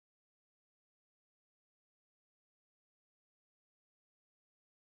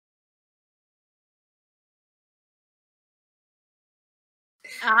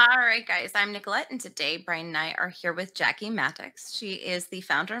All right, guys, I'm Nicolette, and today Brian and I are here with Jackie Mattox. She is the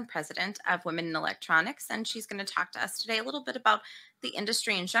founder and president of Women in Electronics, and she's going to talk to us today a little bit about the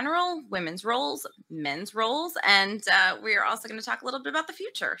industry in general, women's roles, men's roles, and we are also going to talk a little bit about the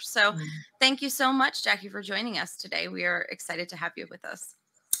future. So, thank you so much, Jackie, for joining us today. We are excited to have you with us.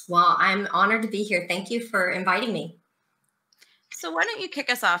 Well, I'm honored to be here. Thank you for inviting me. So, why don't you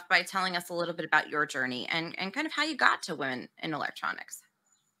kick us off by telling us a little bit about your journey and kind of how you got to Women in Electronics?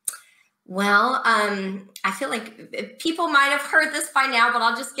 Well, I feel like people might have heard this by now, but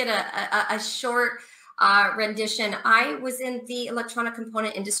I'll just get a short rendition. I was in the electronic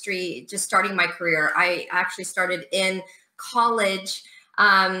component industry just starting my career. I actually started in college,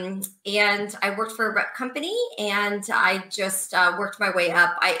 and I worked for a rep company, and I just worked my way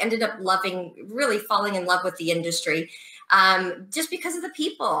up. I ended up really falling in love with the industry. Just because of the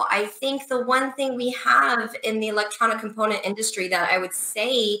people. I think the one thing we have in the electronic component industry that I would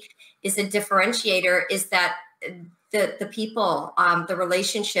say is a differentiator is that the people, the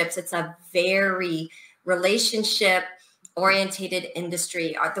relationships. It's a very relationship orientated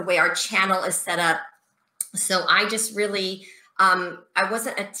industry. The way our channel is set up. So I just really, I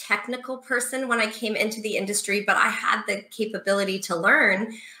wasn't a technical person when I came into the industry, but I had the capability to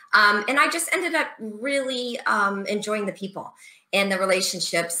learn. And I just ended up really enjoying the people and the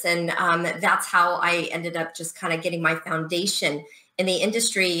relationships. And that's how I ended up just kind of getting my foundation in the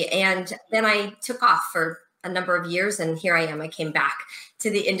industry. And then I took off for a number of years. And here I am. I came back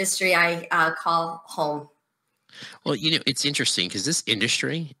to the industry I call home. Well, it's interesting because this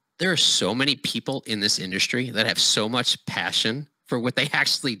industry, there are so many people in this industry that have so much passion for what they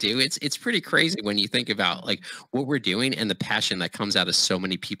actually do. It's pretty crazy when you think about like what we're doing and the passion that comes out of so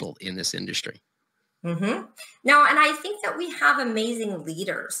many people in this industry. Mm-hmm. No, and I think that we have amazing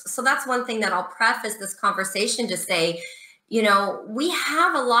leaders. So that's one thing that I'll preface this conversation to say, we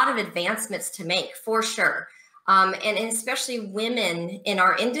have a lot of advancements to make for sure. And especially women in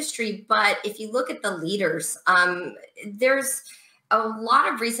our industry. But if you look at the leaders, there's a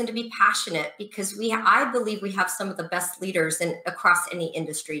lot of reason to be passionate because I believe we have some of the best leaders across any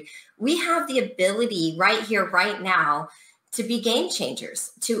industry. We have the ability right here, right now, to be game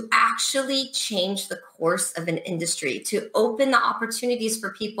changers, to actually change the course of an industry, to open the opportunities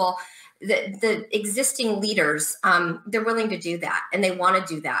for people. The existing leaders, they're willing to do that and they want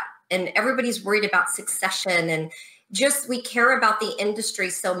to do that. And everybody's worried about succession and just we care about the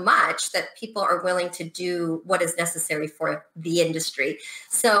industry so much that people are willing to do what is necessary for the industry.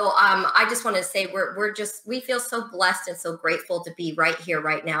 So I just want to say we feel so blessed and so grateful to be right here,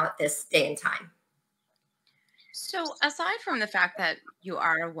 right now at this day and time. So, aside from the fact that you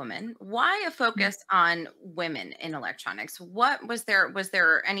are a woman, why a focus on women in electronics? What was there? Was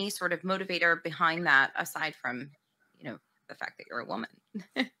there any sort of motivator behind that aside from, the fact that you're a woman?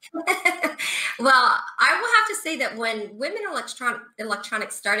 Well, I will have to say that when women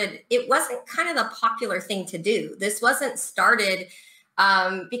electronics started, it wasn't kind of the popular thing to do. This wasn't started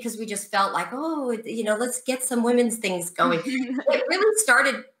because we just felt like, let's get some women's things going. It really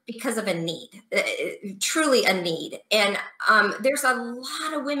started because of a need, truly a need. And there's a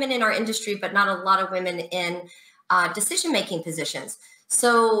lot of women in our industry, but not a lot of women in decision-making positions.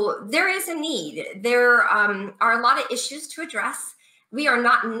 So there is a need. There are a lot of issues to address. We are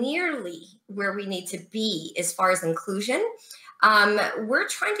not nearly where we need to be as far as inclusion. We're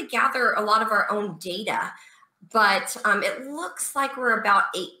trying to gather a lot of our own data, but it looks like we're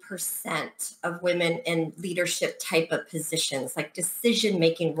about 8% of women in leadership type of positions, like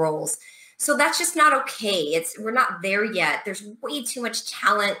decision-making roles. So that's just not okay. We're not there yet. There's way too much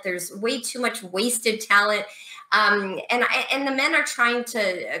talent. There's way too much wasted talent. And the men are trying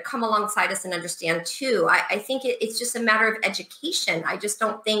to come alongside us and understand too. I think it's just a matter of education. I just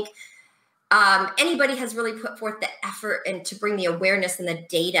don't think anybody has really put forth the effort and to bring the awareness and the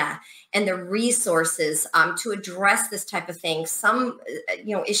data and the resources to address this type of thing. Some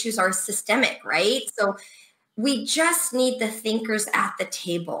issues are systemic, right? So we just need the thinkers at the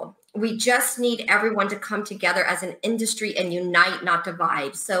table. We just need everyone to come together as an industry and unite, not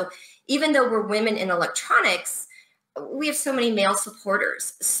divide. So even though we're women in electronics, we have so many male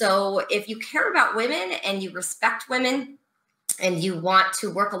supporters. So if you care about women and you respect women and you want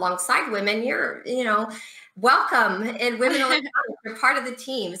to work alongside women, you're, welcome. And women electronics are part of the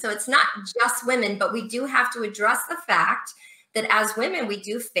team. So it's not just women, but we do have to address the fact that as women, we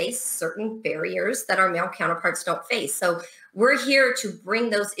do face certain barriers that our male counterparts don't face. So we're here to bring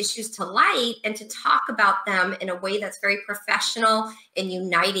those issues to light and to talk about them in a way that's very professional and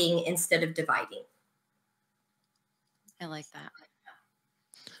uniting instead of dividing. I like that.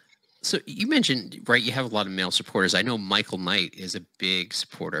 So you mentioned, right, you have a lot of male supporters. I know Michael Knight is a big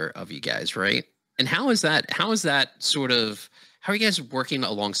supporter of you guys, right? And how is that sort of, how are you guys working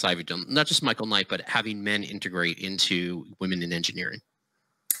alongside with them? Not just Michael Knight, but having men integrate into women in engineering?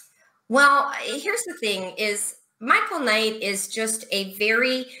 Well, here's the thing is Michael Knight is just a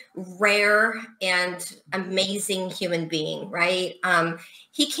very rare and amazing human being, right?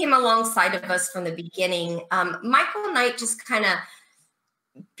 He came alongside of us from the beginning. Michael Knight just kind of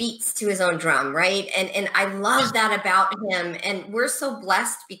beats to his own drum, right? And I love that about him. And we're so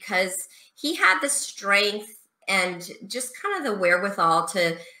blessed because he had the strength and just kind of the wherewithal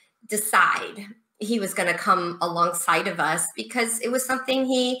to decide he was going to come alongside of us because it was something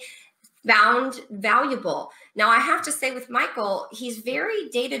he found valuable. Now, I have to say with Michael, he's very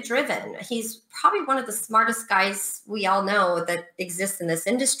data driven. He's probably one of the smartest guys we all know that exists in this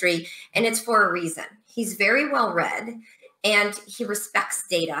industry, and it's for a reason. He's very well read and he respects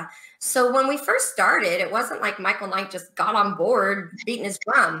data. So when we first started, it wasn't like Michael Knight just got on board beating his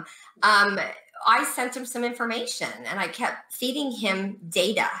drum. I sent him some information and I kept feeding him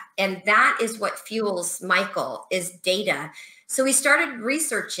data. And that is what fuels Michael is data. So we started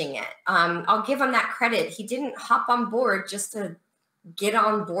researching it. I'll give him that credit. He didn't hop on board just to get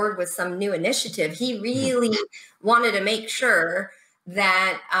on board with some new initiative. He really wanted to make sure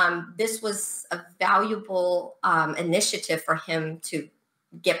that this was a valuable initiative for him to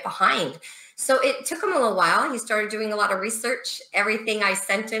get behind. So it took him a little while. He started doing a lot of research. Everything I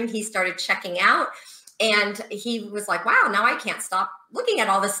sent him, he started checking out. And he was like, wow, now I can't stop looking at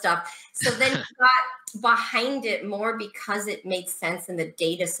all this stuff. So then he got behind it more because it made sense and the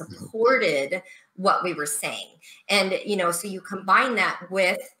data supported what we were saying. And, you know, so you combine that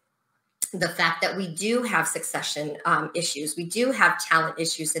with the fact that we do have succession issues, we do have talent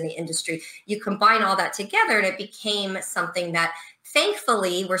issues in the industry. You combine all that together and it became something that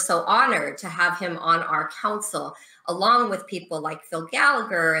thankfully we're so honored to have him on our council, along with people like Phil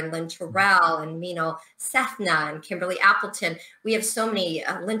Gallagher and Lynn Terrell and Mino Sethna and Kimberly Appleton. We have so many,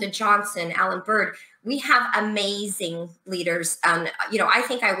 Linda Johnson, Alan Bird. We have amazing leaders. And, you know, I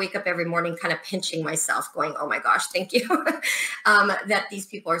think I wake up every morning kind of pinching myself going, oh my gosh, thank you that these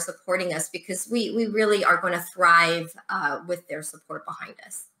people are supporting us because we really are going to thrive with their support behind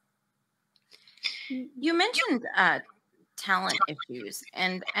us. You mentioned talent issues,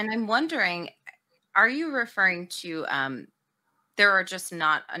 and I'm wondering, are you referring to there are just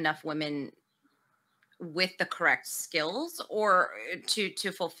not enough women with the correct skills or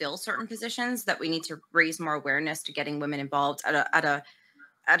to fulfill certain positions that we need to raise more awareness to getting women involved at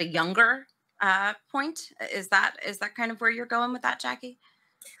a younger point? Is that kind of where you're going with that, Jackie?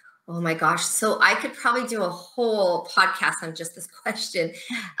 Oh my gosh. So I could probably do a whole podcast on just this question.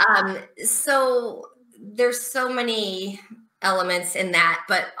 So there's so many elements in that,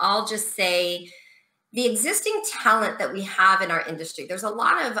 but I'll just say the existing talent that we have in our industry, there's a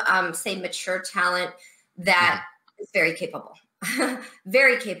lot of, say, mature talent that is very capable,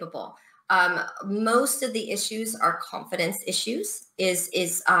 very capable. Most of the issues are confidence issues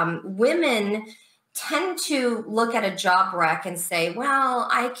is women tend to look at a job rec and say, well,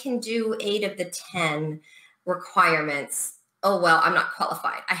 I can do 8 of the 10 requirements. Oh, well, I'm not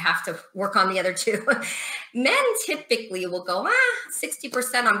qualified. I have to work on the other 2. Men typically will go,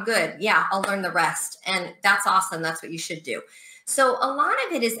 60% I'm good. Yeah, I'll learn the rest. And that's awesome. That's what you should do. So a lot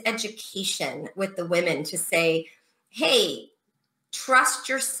of it is education with the women to say, hey, trust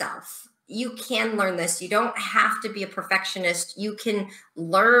yourself. You can learn this. You don't have to be a perfectionist. You can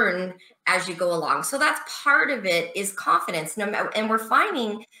learn as you go along. So that's part of it is confidence. And we're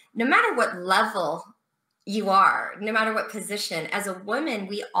finding no matter what level you are, no matter what position, as a woman,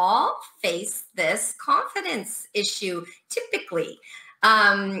 we all face this confidence issue typically.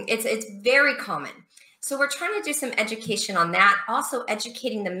 It's very common. So we're trying to do some education on that. Also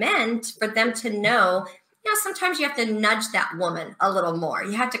educating the men for them to know, sometimes you have to nudge that woman a little more.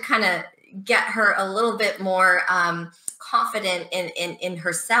 You have to kind of get her a little bit more confident in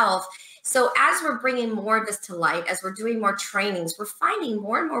herself. So as we're bringing more of this to light, as we're doing more trainings, we're finding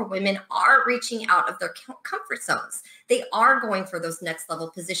more and more women are reaching out of their comfort zones. They are going for those next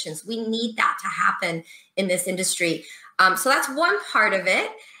level positions. We need that to happen in this industry. So that's one part of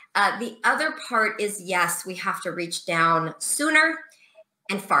it. The other part is, yes, we have to reach down sooner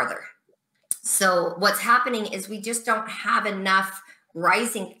and farther. So what's happening is we just don't have enough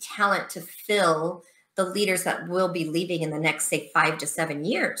rising talent to fill the leaders that will be leaving in the next, say, 5 to 7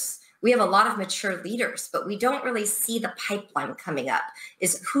 years. We have a lot of mature leaders, but we don't really see the pipeline coming up,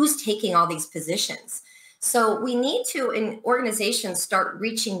 is who's taking all these positions. So we need to, in organizations, start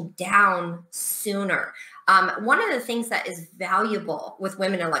reaching down sooner. One of the things that is valuable with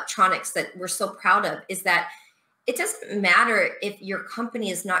women in electronics that we're so proud of is that it doesn't matter if your company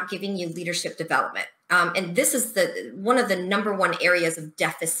is not giving you leadership development. And this is one of the number one areas of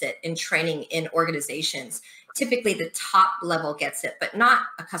deficit in training in organizations. Typically, the top level gets it, but not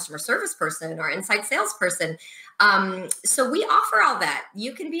a customer service person or inside salesperson. So we offer all that.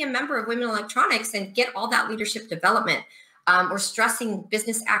 You can be a member of Women in Electronics and get all that leadership development. We're stressing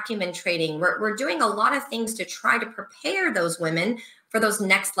business acumen training. We're doing a lot of things to try to prepare those women for those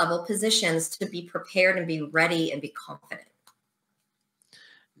next level positions to be prepared and be ready and be confident.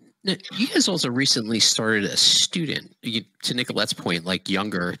 Now, you guys also recently started a student, to Nicolette's point, like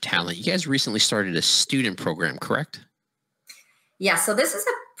younger talent. You guys recently started a student program, correct? Yeah, so this is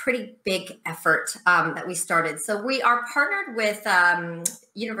a pretty big effort that we started. So we are partnered with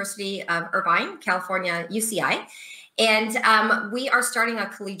University of Irvine, California, UCI. And we are starting a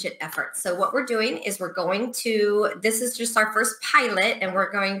collegiate effort. So what we're doing is this is just our first pilot, and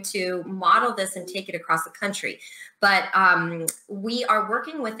we're going to model this and take it across the country. But we are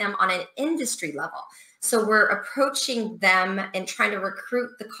working with them on an industry level. So we're approaching them and trying to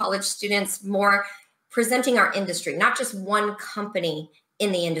recruit the college students more, presenting our industry, not just one company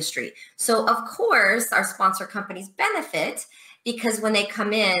in the industry. So of course, our sponsor companies benefit because when they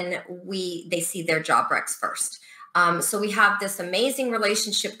come in, they see their job recs first. So we have this amazing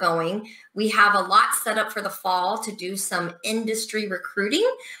relationship going. We have a lot set up for the fall to do some industry recruiting.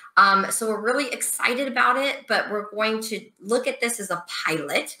 So we're really excited about it, but we're going to look at this as a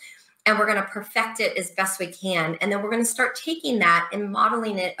pilot and we're going to perfect it as best we can. And then we're going to start taking that and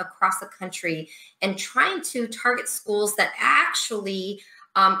modeling it across the country and trying to target schools that actually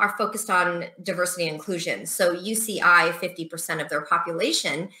are focused on diversity and inclusion. So UCI, 50% of their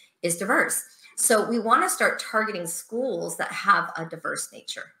population is diverse. So we want to start targeting schools that have a diverse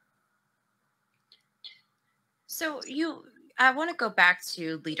nature. So I want to go back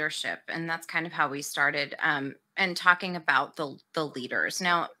to leadership, and that's kind of how we started, and talking about the leaders.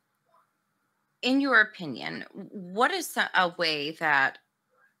 Now, in your opinion, what is a way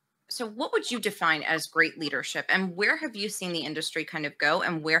so what would you define as great leadership, and where have you seen the industry kind of go,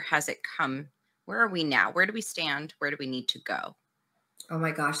 and where has it come? Where are we now? Where do we stand? Where do we need to go? Oh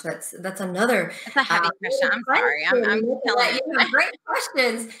my gosh, that's another. That's a heavy question. I'm sorry. I'm telling you have great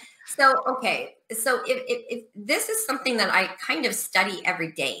questions. So, okay. So if this is something that I kind of study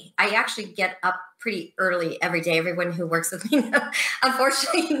every day. I actually get up pretty early every day. Everyone who works with me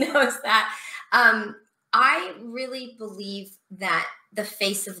unfortunately knows that. I really believe that the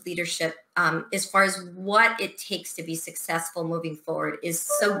face of leadership, as far as what it takes to be successful moving forward, is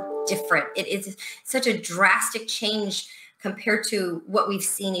so different. It is such a drastic change compared to what we've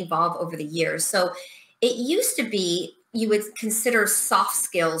seen evolve over the years. So it used to be you would consider soft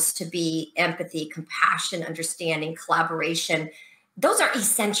skills to be empathy, compassion, understanding, collaboration. Those are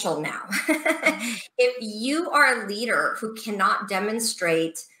essential now. If you are a leader who cannot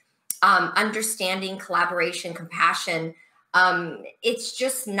demonstrate understanding, collaboration, compassion, it's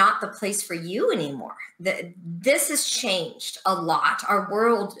just not the place for you anymore. This has changed a lot. Our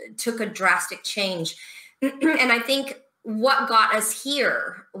world took a drastic change. And I think what got us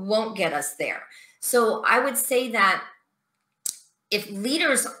here won't get us there. So I would say that if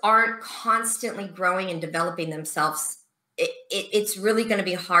leaders aren't constantly growing and developing themselves, it's really going to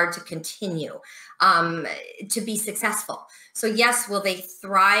be hard to continue to be successful. So yes, will they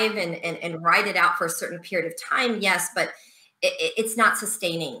thrive and ride it out for a certain period of time? Yes, but it's not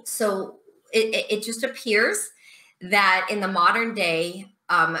sustaining. So it just appears that in the modern day,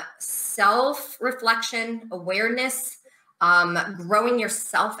 self-reflection, awareness, growing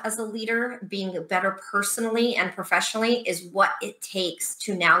yourself as a leader, being better personally and professionally is what it takes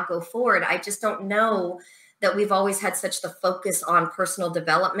to now go forward. I just don't know that we've always had such the focus on personal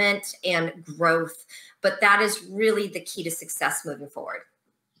development and growth, but that is really the key to success moving forward.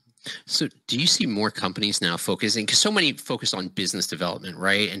 So do you see more companies now focusing, because so many focus on business development,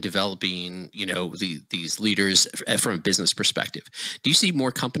 right? And developing, these leaders from a business perspective. Do you see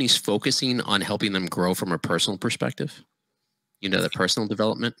more companies focusing on helping them grow from a personal perspective? The personal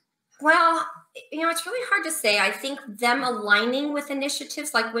development? Well, it's really hard to say. I think them aligning with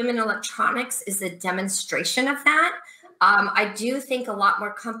initiatives like Women in Electronics is a demonstration of that. I do think a lot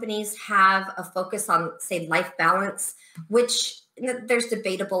more companies have a focus on, say, life balance, which there's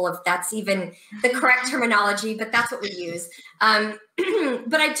debatable if that's even the correct terminology, but that's what we use. But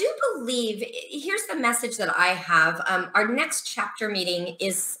I do believe, here's the message that I have. Our next chapter meeting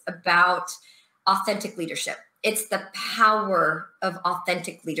is about authentic leadership. It's the power of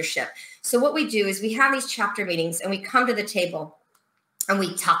authentic leadership. So what we do is we have these chapter meetings and we come to the table and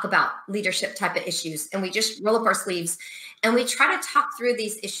we talk about leadership type of issues, and we just roll up our sleeves and we try to talk through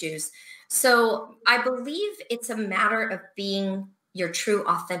these issues. So I believe it's a matter of being your true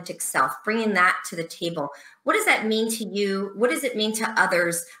authentic self, bringing that to the table. What does that mean to you? What does it mean to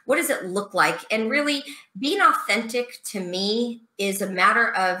others? What does it look like? And really being authentic to me is a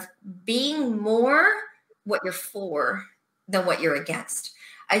matter of being more what you're for than what you're against.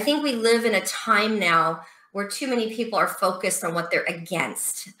 I think we live in a time now where too many people are focused on what they're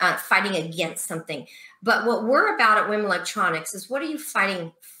against, fighting against something. But what we're about at Women Electronics is, what are you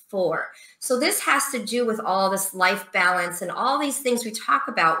fighting for? So this has to do with all this life balance and all these things we talk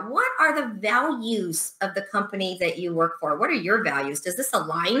about. What are the values of the company that you work for? What are your values? Does this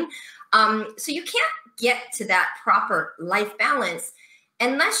align? So you can't get to that proper life balance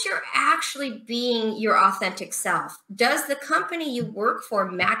unless you're actually being your authentic self. Does the company you work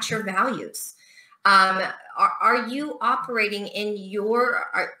for match your values? Are you operating in your,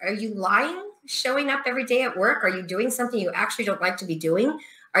 are you lying, showing up every day at work? Are you doing something you actually don't like to be doing?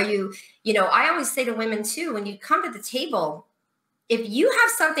 Are you, I always say to women too, when you come to the table, if you have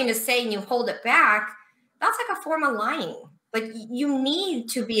something to say and you hold it back, that's like a form of lying. Like, you need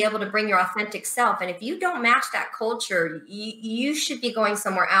to be able to bring your authentic self. And if you don't match that culture, you should be going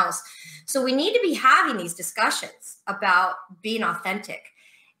somewhere else. So we need to be having these discussions about being authentic.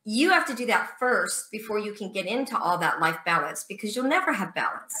 You have to do that first before you can get into all that life balance, because you'll never have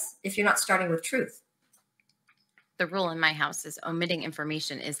balance if you're not starting with truth. The rule in my house is omitting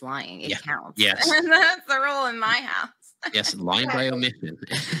information is lying. It counts. Yes. And that's the rule in my house. Yes, lying by omission.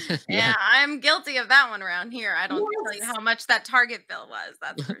 Yeah, I'm guilty of that one around here. I don't tell you how much that Target bill was.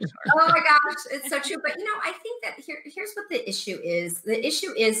 That's for sure. Oh my gosh, it's so true. But I think that here's what the issue is. The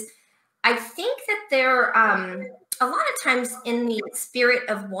issue is, I think that there a lot of times, in the spirit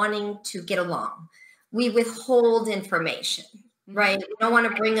of wanting to get along, we withhold information, right? We don't want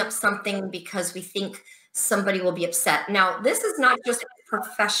to bring up something because we think somebody will be upset. Now, this is not just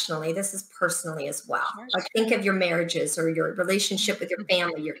professionally, this is personally as well. Like, think of your marriages or your relationship with your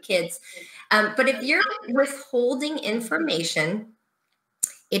family, your kids. But if you're withholding information,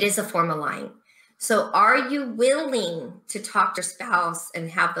 it is a form of lying. So are you willing to talk to your spouse and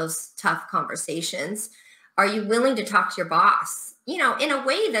have those tough conversations? Are you willing to talk to your boss, in a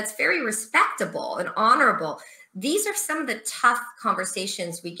way that's very respectable and honorable? These are some of the tough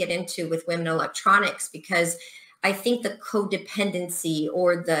conversations we get into with Women in Electronics, because I think the codependency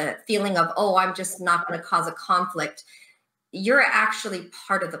or the feeling of, oh, I'm just not going to cause a conflict, you're actually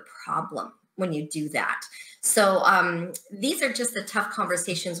part of the problem when you do that. So these are just the tough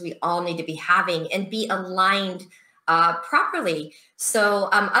conversations we all need to be having and be aligned properly. So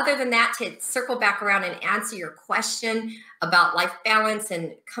other than that, to circle back around and answer your question about life balance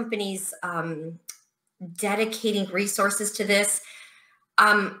and companies dedicating resources to this,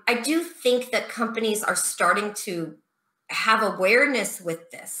 I do think that companies are starting to have awareness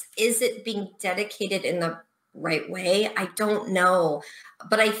with this. Is it being dedicated in the right way? I don't know,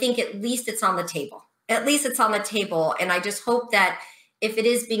 but I think at least it's on the table. At least it's on the table. And I just hope that if it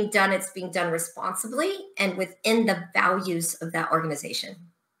is being done, it's being done responsibly and within the values of that organization.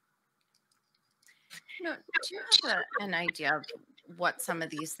 Do you have an idea of what some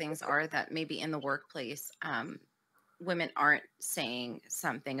of these things are that maybe in the workplace women aren't saying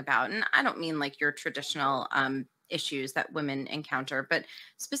something about? And I don't mean like your traditional issues that women encounter, but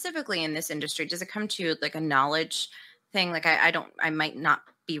specifically in this industry, does it come to like a knowledge thing? Like I might not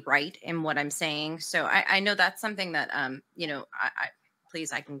be right in what I'm saying. So I know that's something that,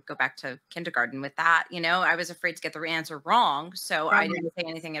 please, I can go back to kindergarten with that. I was afraid to get the answer wrong. So I didn't say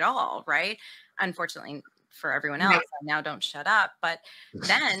anything at all. Right. Unfortunately for everyone else, I now don't shut up, but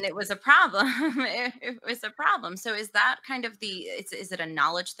then it was a problem. It was a problem. So is that kind of is it a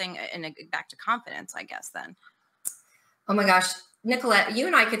knowledge thing, and back to confidence, I guess, then? Oh my gosh, Nicolette, you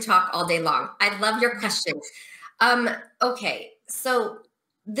and I could talk all day long. I love your questions. Okay. So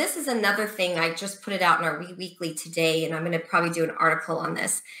this is another thing. I just put it out in our weekly today, and I'm going to probably do an article on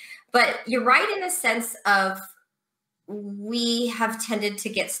this, but you're right in the sense of, we have tended to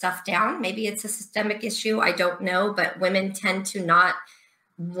get stuff down. Maybe it's a systemic issue. I don't know, but women tend to not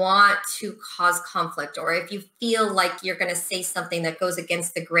want to cause conflict. Or if you feel like you're going to say something that goes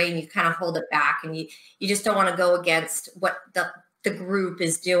against the grain, you kind of hold it back, and you just don't want to go against what the group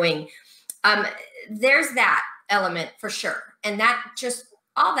is doing. There's that element for sure. And that just,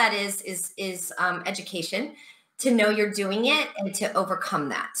 all that is education, to know you're doing it and to overcome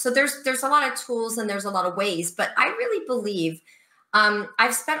that. So there's a lot of tools and there's a lot of ways, but I really believe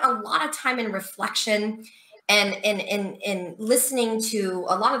I've spent a lot of time in reflection and listening to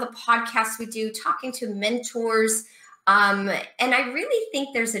a lot of the podcasts we do, talking to mentors, And I really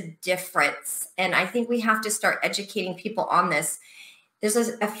think there's a difference. And I think we have to start educating people on this. There's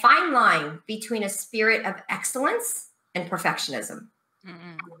a fine line between a spirit of excellence and perfectionism.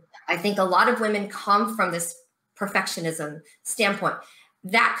 Mm-hmm. I think a lot of women come from this perfectionism standpoint.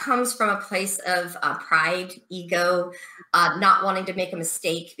 That comes from a place of pride, ego, not wanting to make a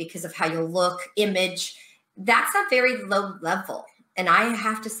mistake because of how you look, image. That's a very low level. And I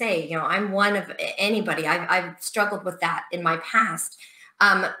have to say, you know, I'm one of anybody. I've struggled with that in my past.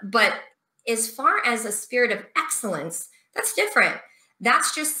 But as far as a spirit of excellence, that's different.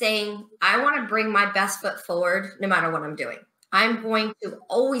 That's just saying, I want to bring my best foot forward no matter what I'm doing. I'm going to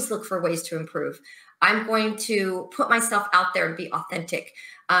always look for ways to improve. I'm going to put myself out there and be authentic.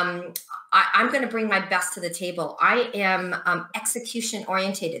 I'm going to bring my best to the table. I am execution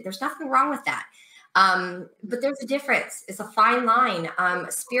orientated. There's nothing wrong with that. But there's a difference. It's a fine line.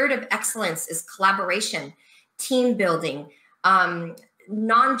 Spirit of excellence is collaboration, team building,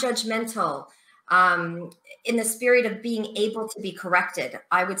 non-judgmental, in the spirit of being able to be corrected.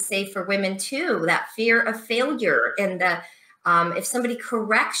 I would say for women too, that fear of failure and the if somebody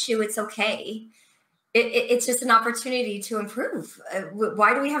corrects you, it's okay. It's just an opportunity to improve.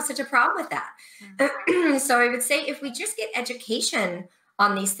 Why do we have such a problem with that? Mm-hmm. So I would say if we just get education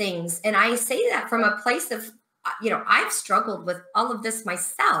on these things, and I say that from a place of, you know, I've struggled with all of this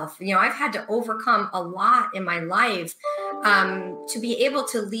myself. You know, I've had to overcome a lot in my life to be able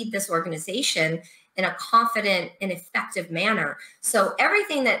to lead this organization in a confident and effective manner. So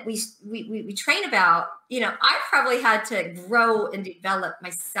everything that we train about, you know, I probably had to grow and develop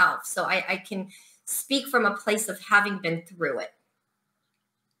myself. So I can speak from a place of having been through it.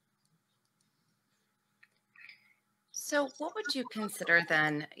 So what would you consider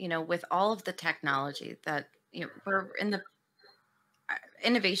then, you know, with all of the technology that, you know, we're in the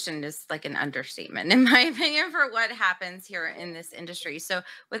innovation is like an understatement in my opinion for what happens here in this industry. So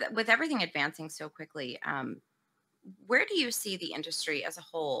with everything advancing so quickly, where do you see the industry as a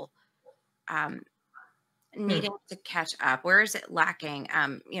whole needing to catch up? Where is it lacking?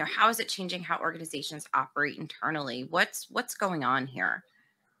 You know, how is it changing how organizations operate internally? What's going on here?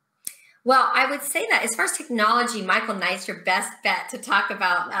 Well, I would say that as far as technology, Michael Knight's your best bet to talk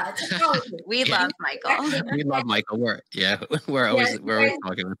about technology. We love Michael. We love Michael. We're always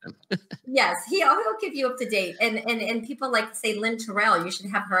talking with him. Yes, he'll give you up to date. And people like to say Lynn Terrell, you should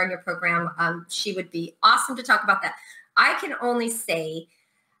have her on your program. She would be awesome to talk about that. I can only say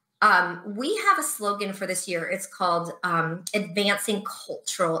we have a slogan for this year. It's called Advancing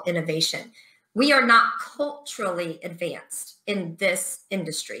Cultural Innovation. We are not culturally advanced in this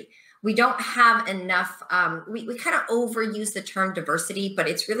industry. We don't have enough, we kind of overuse the term diversity, but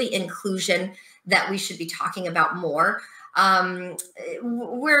it's really inclusion that we should be talking about more.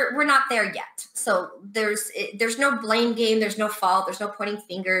 We're not there yet. So there's no blame game, there's no fault, there's no pointing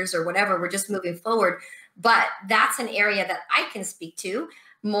fingers or whatever. We're just moving forward. But that's an area that I can speak to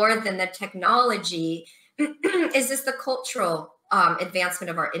more than the technology. Is this the cultural advancement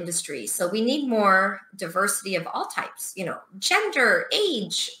of our industry? So we need more diversity of all types, you know, gender,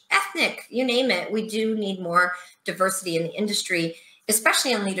 age, ethnic, you name it. We do need more diversity in the industry,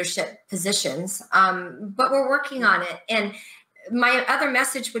 especially in leadership positions. But we're working on it. And my other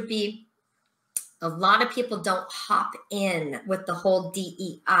message would be a lot of people don't hop in with the whole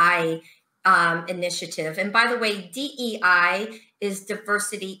DEI initiative. And by the way, DEI is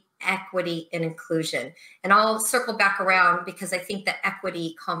diversity, equity, and inclusion. And I'll circle back around because I think the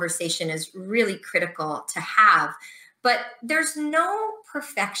equity conversation is really critical to have, but there's no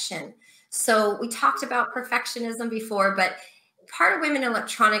perfection. So we talked about perfectionism before, but part of Women in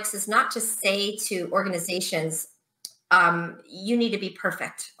Electronics is not to say to organizations, you need to be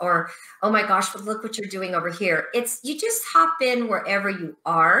perfect, or, oh my gosh, look what you're doing over here. It's, you just hop in wherever you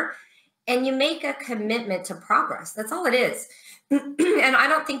are and you make a commitment to progress. That's all it is. And I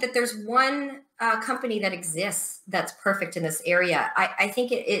don't think that there's one company that exists that's perfect in this area. I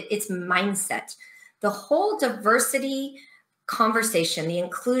think it's mindset. The whole diversity conversation, the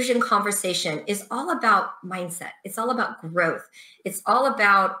inclusion conversation is all about mindset. It's all about growth. It's all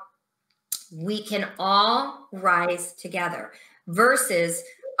about we can all rise together versus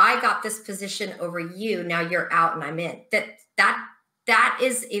I got this position over you. Now you're out and I'm in. That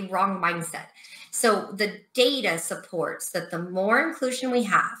is a wrong mindset. So the data supports that the more inclusion we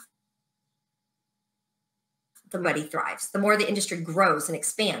have, the money thrives, the more the industry grows and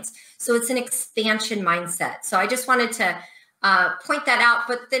expands. So it's an expansion mindset. So I just wanted to point that out,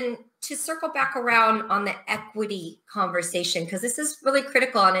 but then to circle back around on the equity conversation, because this is really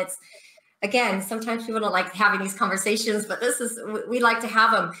critical. And it's, again, sometimes people don't like having these conversations, but we like to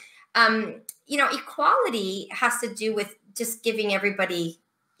have them. equality has to do with just giving everybody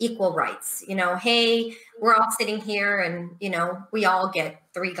equal rights. Hey, we're all sitting here and, we all get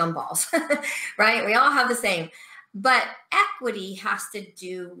 3 gumballs, right? We all have the same. But equity has to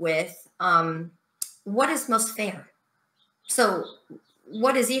do with what is most fair. So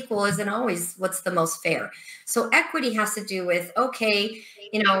what is equal isn't always what's the most fair. So equity has to do with, okay,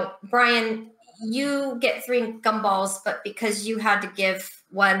 Brian, you get 3 gumballs, but because you had to give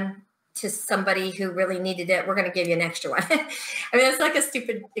one to somebody who really needed it, we're going to give you an extra one. I mean, it's like a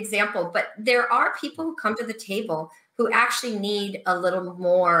stupid example, but there are people who come to the table who actually need a little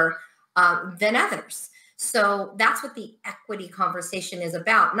more than others. So that's what the equity conversation is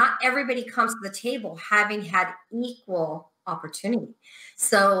about. Not everybody comes to the table having had equal opportunity.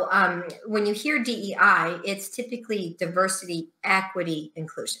 So when you hear DEI, it's typically diversity, equity,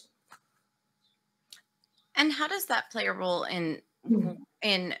 inclusion. And how does that play a role in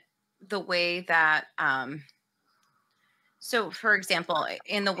the way that, so for example,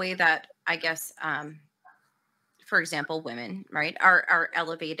 in the way that I guess, for example, women, right, are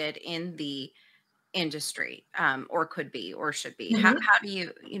elevated in the industry, or could be, or should be. How do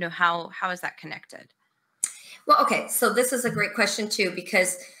you, how is that connected? Well, okay. So this is a great question too,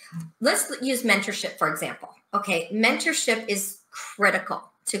 because let's use mentorship, for example. Okay. Mentorship is critical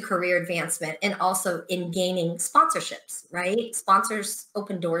to career advancement and also in gaining sponsorships, right? Sponsors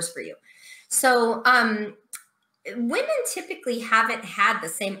open doors for you. So women typically haven't had the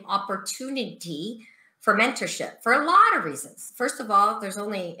same opportunity for mentorship for a lot of reasons. First of all, there's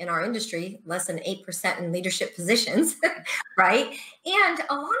only in our industry less than 8% in leadership positions, right? And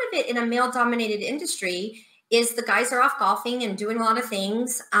a lot of it in a male-dominated industry is the guys are off golfing and doing a lot of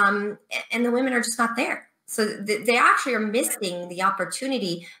things, and the women are just not there. So they actually are missing the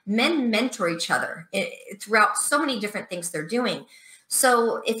opportunity. Men mentor each other throughout so many different things they're doing.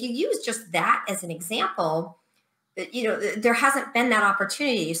 So if you use just that as an example, there hasn't been that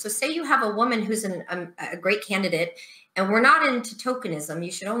opportunity. So say you have a woman who's a great candidate, and we're not into tokenism.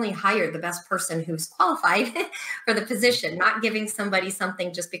 You should only hire the best person who's qualified for the position, not giving somebody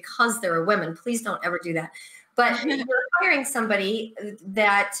something just because they're a woman. Please don't ever do that. But you're hiring somebody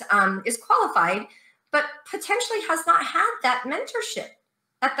that is qualified, but potentially has not had that mentorship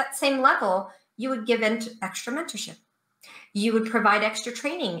at that same level. You would give extra mentorship. You would provide extra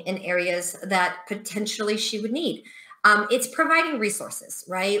training in areas that potentially she would need. It's providing resources,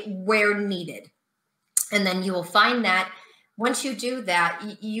 right, where needed. And then you will find that once you do that,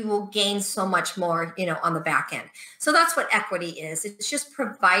 you will gain so much more, on the back end. So that's what equity is. It's just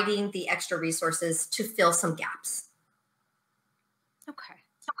providing the extra resources to fill some gaps. Okay,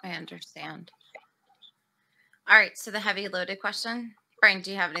 I understand. All right, so the heavy loaded question. Brian,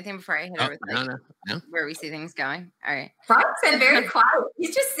 do you have anything before I hit her with no. where we see things going? All right. Brian's been very quiet.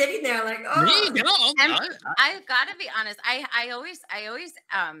 He's just sitting there like, oh. I've got to be honest. I always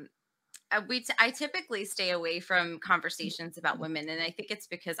I typically stay away from conversations about women, and I think it's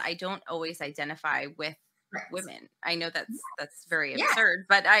because I don't always identify with women. I know that's very absurd,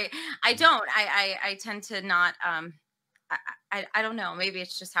 but I don't. I tend to not. I don't know. Maybe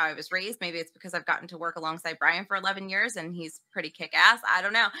it's just how I was raised. Maybe it's because I've gotten to work alongside Brian for 11 years and he's pretty kick ass. I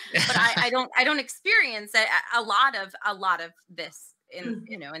don't know, but I don't experience a lot of this in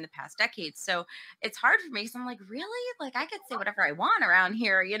the past decades. So it's hard for me. So I'm like, really? Like I could say whatever I want around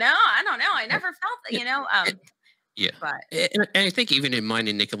here. I don't know. I never felt, Yeah. But and I think even in mine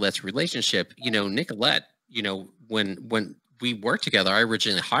and Nicolette's relationship, Nicolette, when we worked together, I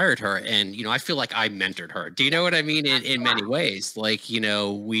originally hired her, and I feel like I mentored her. Do you know what I mean? In many ways, like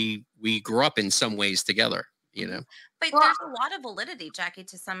we grew up in some ways together. But there's a lot of validity, Jackie,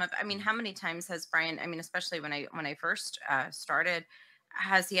 to some of. I mean, how many times has Brian? I mean, especially when I first started,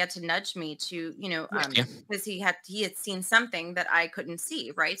 has he had to nudge me to because he had seen something that I couldn't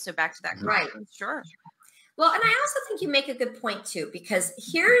see, right? So back to that, right? Sure. Well, and I also think you make a good point too, because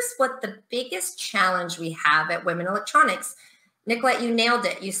here's what the biggest challenge we have at Women Electronics. Nicolette, you nailed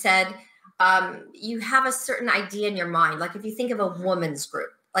it. You said you have a certain idea in your mind. Like if you think of a woman's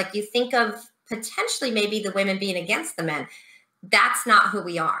group, like you think of potentially maybe the women being against the men. That's not who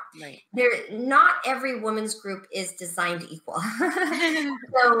we are. Right. Not every women's group is designed equal.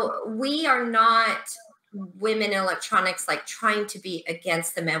 So we are not Women in Electronics like trying to be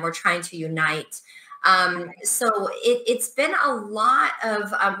against the men. We're trying to unite. So it's been a lot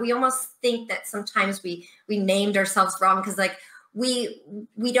of, we almost think that sometimes we named ourselves wrong because like we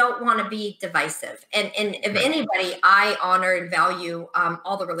don't want to be divisive. And if anybody, I honor and value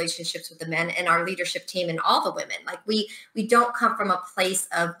all the relationships with the men and our leadership team and all the women. Like we don't come from a place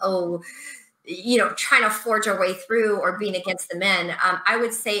of, trying to forge our way through or being against the men. I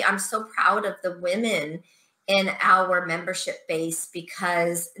would say I'm so proud of the women in our membership base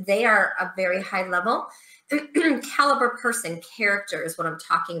because they are a very high level caliber person. Character is what I'm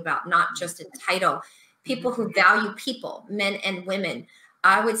talking about, not just in title. People who value people, men and women.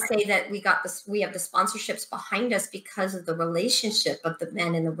 I would say that we have the sponsorships behind us because of the relationship of the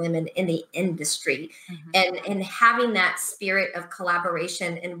men and the women in the industry, and having that spirit of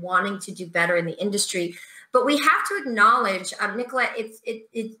collaboration and wanting to do better in the industry. But we have to acknowledge, Nicolette,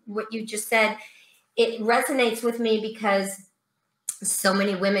 it's what you just said. It resonates with me because so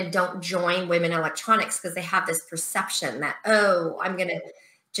many women don't join women electronics because they have this perception that, oh, I'm going to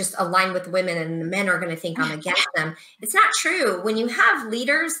just align with women and the men are going to think I'm against them. It's not true. When you have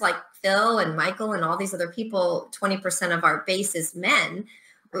leaders like Phil and Michael and all these other people, 20% of our base is men.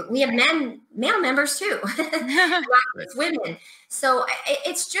 We have male members too, it's women. So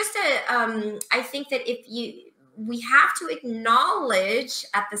it's just I think that we have to acknowledge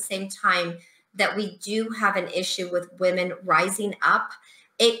at the same time that we do have an issue with women rising up.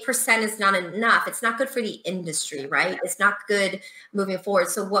 8% is not enough. It's not good for the industry, right? It's not good moving forward.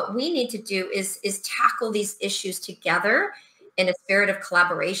 So what we need to do is tackle these issues together in a spirit of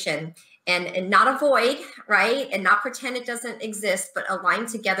collaboration and not avoid, right? And not pretend it doesn't exist, but align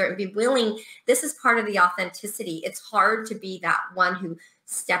together and be willing. This is part of the authenticity. It's hard to be that one who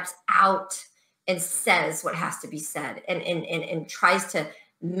steps out and says what has to be said and tries to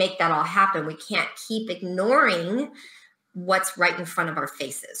make that all happen. We can't keep ignoring what's right in front of our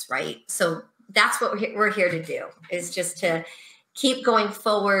faces, right? So that's what we're here to do, is just to keep going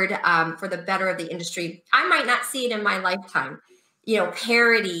forward for the better of the industry. I might not see it in my lifetime,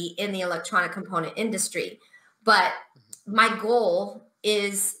 parity in the electronic component industry, but my goal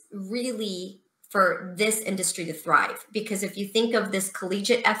is really for this industry to thrive. Because if you think of this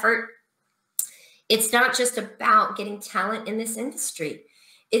collegiate effort, it's not just about getting talent in this industry.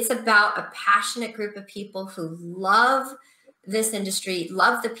 It's about a passionate group of people who love this industry,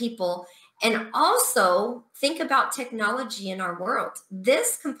 love the people, and also think about technology in our world.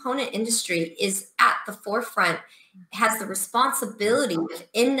 This component industry is at the forefront, has the responsibility of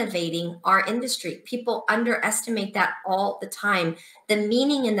innovating our industry. People underestimate that all the time, the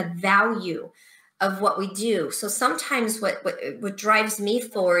meaning and the value of what we do. So sometimes what drives me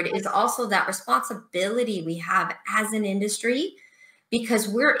forward is also that responsibility we have as an industry, because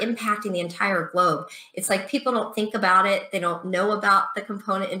we're impacting the entire globe. It's like people don't think about it. They don't know about the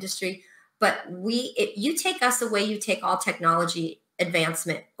component industry, but if you take us away, you take all technology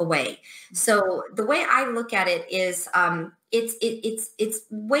advancement away. So the way I look at it is it's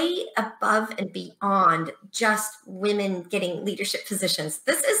way above and beyond just women getting leadership positions.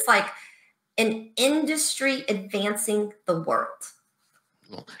 This is like an industry advancing the world.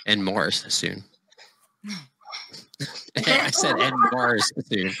 Well, and Mars soon. I said, and Mars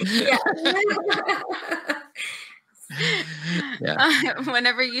soon. Yeah.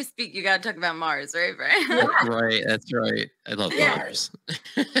 Whenever you speak, you got to talk about Mars, right, Brian? Yeah. That's right. I love Mars.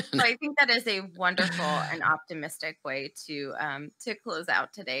 So I think that is a wonderful and optimistic way to close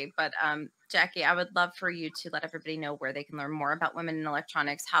out today. But Jackie, I would love for you to let everybody know where they can learn more about women in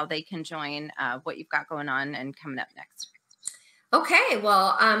electronics, how they can join, what you've got going on and coming up next. Okay,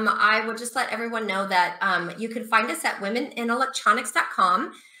 well, I will just let everyone know that you can find us at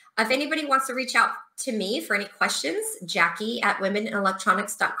womenelectronics.com. If anybody wants to reach out to me for any questions,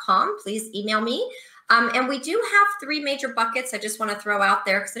 Jackie@womenelectronics.com, please email me. And we do have 3 major buckets I just want to throw out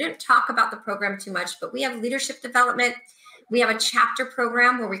there because I didn't talk about the program too much, but we have leadership development. We have a chapter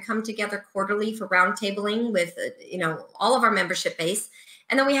program where we come together quarterly for roundtabling with, all of our membership base.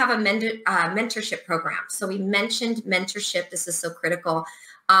 And then we have a mentorship program. So we mentioned mentorship. This is so critical.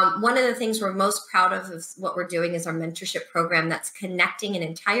 One of the things we're most proud of is what we're doing is our mentorship program that's connecting an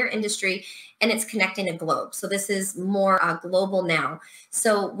entire industry, and it's connecting a globe. So this is more global now.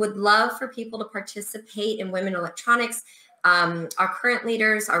 So would love for people to participate in women electronics, our current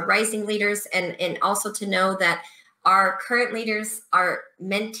leaders, our rising leaders, and also to know that our current leaders are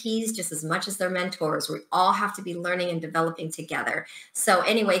mentees just as much as they're mentors. We all have to be learning and developing together. So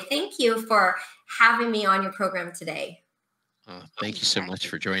anyway, thank you for having me on your program today. Thank you so much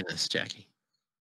for joining us, Jackie.